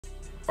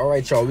All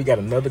right, y'all, we got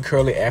another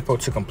curly afro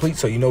to complete,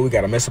 so you know we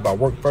got to mess up our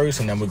work first,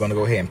 and then we're going to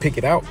go ahead and pick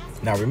it out.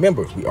 Now,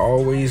 remember, we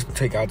always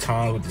take our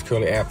time with this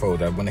curly afro.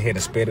 I went ahead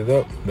and sped it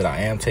up, but I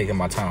am taking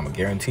my time, I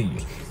guarantee you.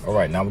 All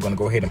right, now we're going to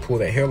go ahead and pull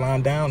that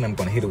hairline down, and I'm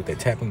going to hit it with that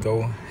Tap and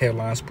Go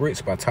hairline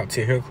spritz by Top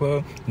Tier Hair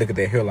Club. Look at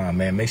that hairline,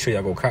 man. Make sure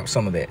y'all go cop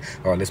some of that.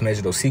 All right, let's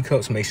measure those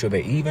C-cups, make sure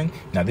they're even.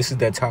 Now, this is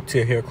that Top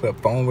Tier Hair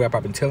Club foam wrap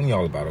I've been telling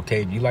y'all about,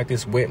 okay? If you like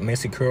this wet,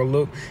 messy curl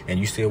look, and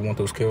you still want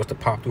those curls to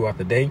pop throughout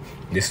the day,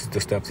 this is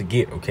the stuff to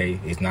get, okay?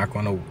 It's not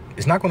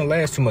gonna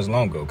last too much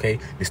longer, okay?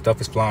 This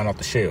stuff is flying off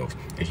the shelves.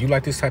 If you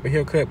like this type of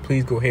haircut,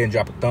 please go ahead and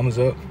drop a thumbs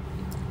up,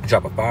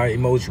 drop a fire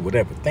emoji,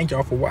 whatever. Thank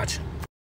y'all for watching.